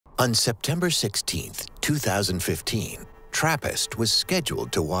On September 16, 2015, TRAPPIST was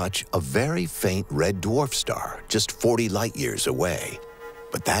scheduled to watch a very faint red dwarf star just 40 light-years away.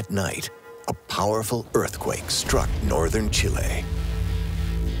 But that night, a powerful earthquake struck northern Chile.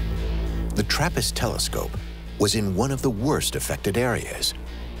 The TRAPPIST telescope was in one of the worst affected areas,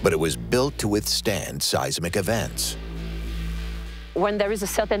 but it was built to withstand seismic events. When there is a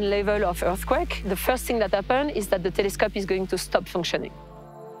certain level of earthquake, the first thing that happens is that the telescope is going to stop functioning.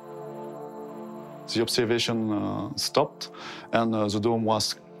 The observation stopped, and the dome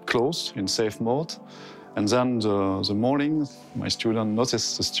was closed in safe mode. And then the morning, my student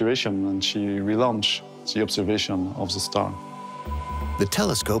noticed the situation, and she relaunched the observation of the star. The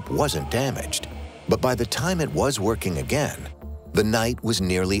telescope wasn't damaged, but by the time it was working again, the night was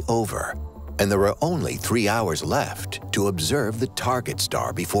nearly over, and there were only 3 hours left to observe the target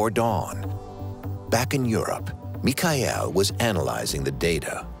star before dawn. Back in Europe, Michael was analyzing the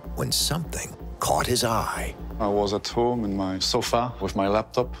data when something caught his eye. I was at home in my sofa with my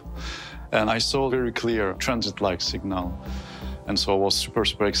laptop, and I saw a very clear transit-like signal. And so I was super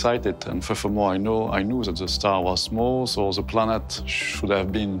excited. And furthermore, I knew that the star was small, so the planet should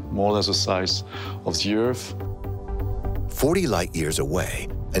have been more or less the size of the Earth. 40 light-years away,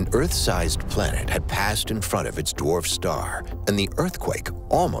 an Earth-sized planet had passed in front of its dwarf star, and the earthquake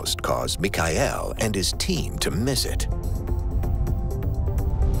almost caused Michael and his team to miss it.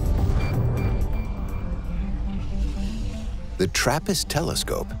 The TRAPPIST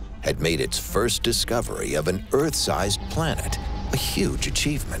telescope had made its first discovery of an Earth-sized planet, a huge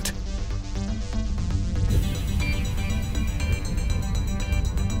achievement.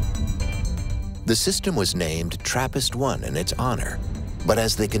 The system was named TRAPPIST-1 in its honor, but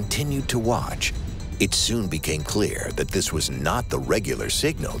as they continued to watch, it soon became clear that this was not the regular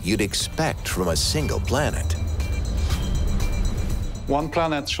signal you'd expect from a single planet. One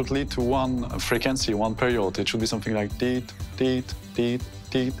planet should lead to one frequency, one period. It should be something like deet, deet, deet,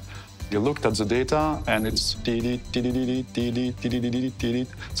 deet. You looked at the data, and it's deet, deet, deet, deet, deet, deet, deet, deet, deet,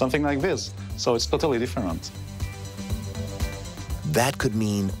 something like this. So it's totally different. That could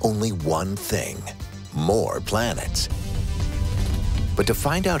mean only one thing: more planets. But to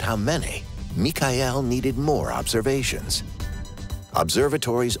find out how many, Michael needed more observations.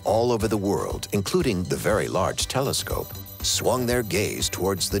 Observatories all over the world, including the Very Large Telescope, swung their gaze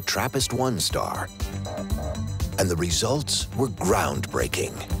towards the TRAPPIST-1 star. And the results were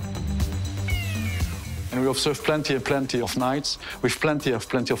groundbreaking. And we observed plenty of nights with plenty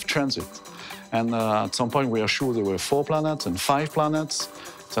of transit. And at some point, we are sure there were 4 planets and 5 planets,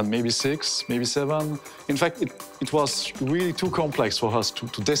 then maybe 6, maybe 7. In fact, it was really too complex for us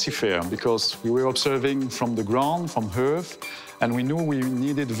to decipher, because we were observing from the ground, from Earth, and we knew we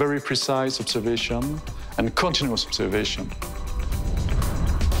needed very precise observation and continuous observation.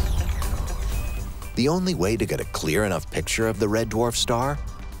 The only way to get a clear enough picture of the red dwarf star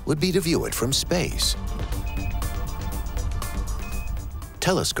would be to view it from space.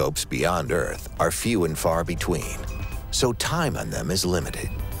 Telescopes beyond Earth are few and far between, so time on them is limited.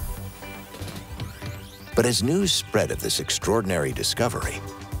 But as news spread of this extraordinary discovery,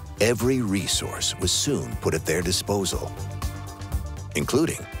 every resource was soon put at their disposal,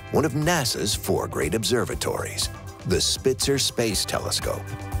 including one of NASA's 4 great observatories, the Spitzer Space Telescope.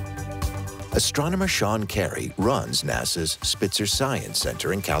 Astronomer Sean Carey runs NASA's Spitzer Science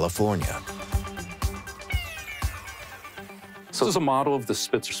Center in California. So this is a model of the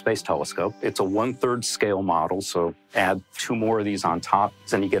Spitzer Space Telescope. It's a 1/3 scale model, so add 2 more of these on top,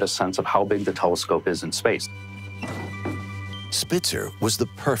 then you get a sense of how big the telescope is in space. Spitzer was the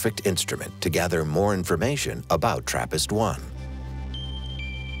perfect instrument to gather more information about TRAPPIST-1.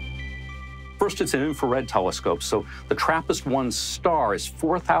 First, it's an infrared telescope, so the TRAPPIST-1 star is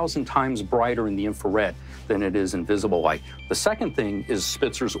 4,000 times brighter in the infrared than it is in visible light. The second thing is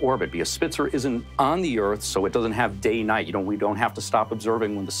Spitzer's orbit, because Spitzer isn't on the Earth, so it doesn't have day-night. We don't have to stop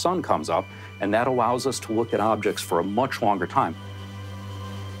observing when the sun comes up, and that allows us to look at objects for a much longer time.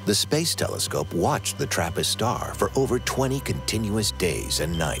 The Space Telescope watched the TRAPPIST star for over 20 continuous days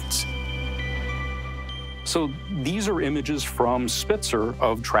and nights. So these are images from Spitzer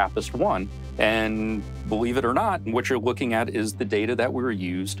of TRAPPIST-1. And believe it or not, what you're looking at is the data that were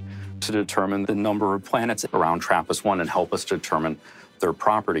used to determine the number of planets around TRAPPIST-1 and help us determine their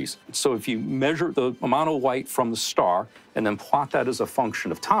properties. So if you measure the amount of light from the star and then plot that as a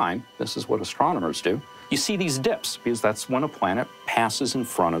function of time, this is what astronomers do, you see these dips, because that's when a planet passes in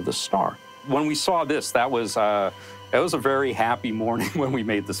front of the star. When we saw this, that was a very happy morning when we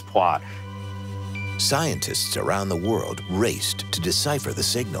made this plot. Scientists around the world raced to decipher the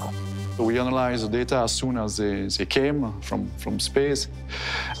signal. We analyzed the data as soon as they came from space,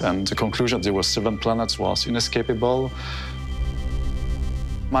 and the conclusion there were 7 planets was inescapable.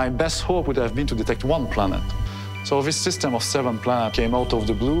 My best hope would have been to detect 1 planet. So this system of 7 planets came out of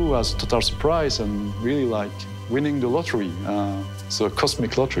the blue as a total surprise and really like winning the lottery. It's a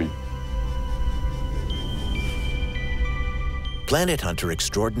cosmic lottery. Planet hunter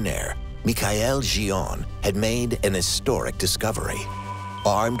extraordinaire Michael Gion had made an historic discovery,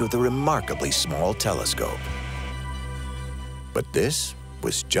 armed with a remarkably small telescope. But this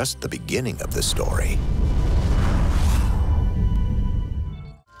was just the beginning of the story.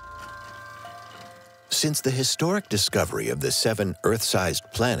 Since the historic discovery of the 7 Earth-sized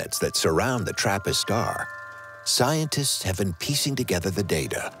planets that surround the TRAPPIST star, scientists have been piecing together the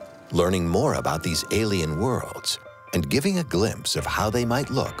data, learning more about these alien worlds, and giving a glimpse of how they might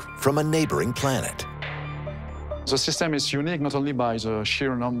look from a neighboring planet. The system is unique not only by the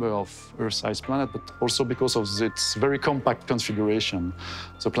sheer number of Earth-sized planets, but also because of its very compact configuration.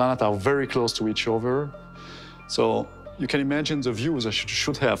 The planets are very close to each other. So you can imagine the views that you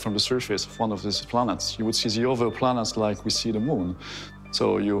should have from the surface of one of these planets. You would see the other planets like we see the moon.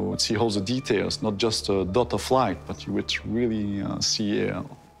 So you would see all the details, not just a dot of light, but you would really see,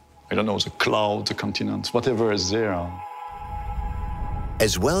 I don't know, the clouds, the continents, whatever is there.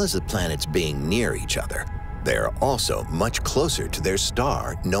 As well as the planets being near each other, they are also much closer to their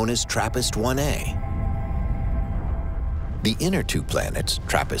star, known as TRAPPIST-1a. The inner 2 planets,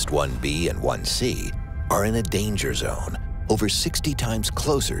 TRAPPIST-1b and 1c, are in a danger zone, over 60 times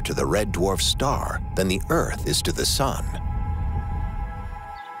closer to the red dwarf star than the Earth is to the Sun.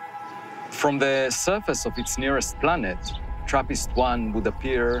 From the surface of its nearest planet, TRAPPIST-1 would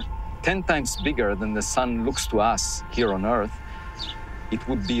appear 10 times bigger than the Sun looks to us here on Earth. It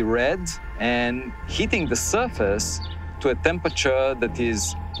would be red and hitting the surface to a temperature that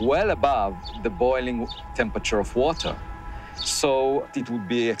is well above the boiling temperature of water. So it would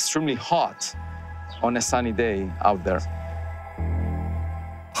be extremely hot on a sunny day out there.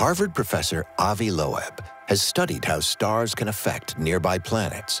 Harvard professor Avi Loeb has studied how stars can affect nearby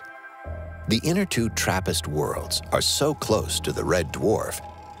planets. The inner 2 TRAPPIST worlds are so close to the red dwarf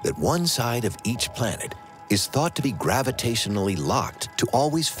that one side of each planet is thought to be gravitationally locked to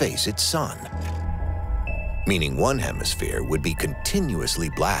always face its sun, meaning one hemisphere would be continuously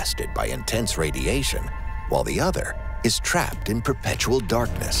blasted by intense radiation, while the other is trapped in perpetual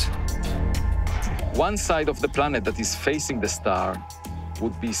darkness. One side of the planet that is facing the star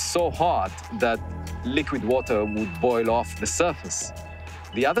would be so hot that liquid water would boil off the surface.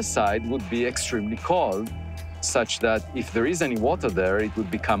 The other side would be extremely cold, such that if there is any water there, it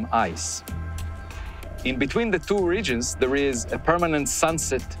would become ice. In between the 2 regions, there is a permanent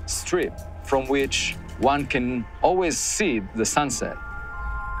sunset strip from which one can always see the sunset.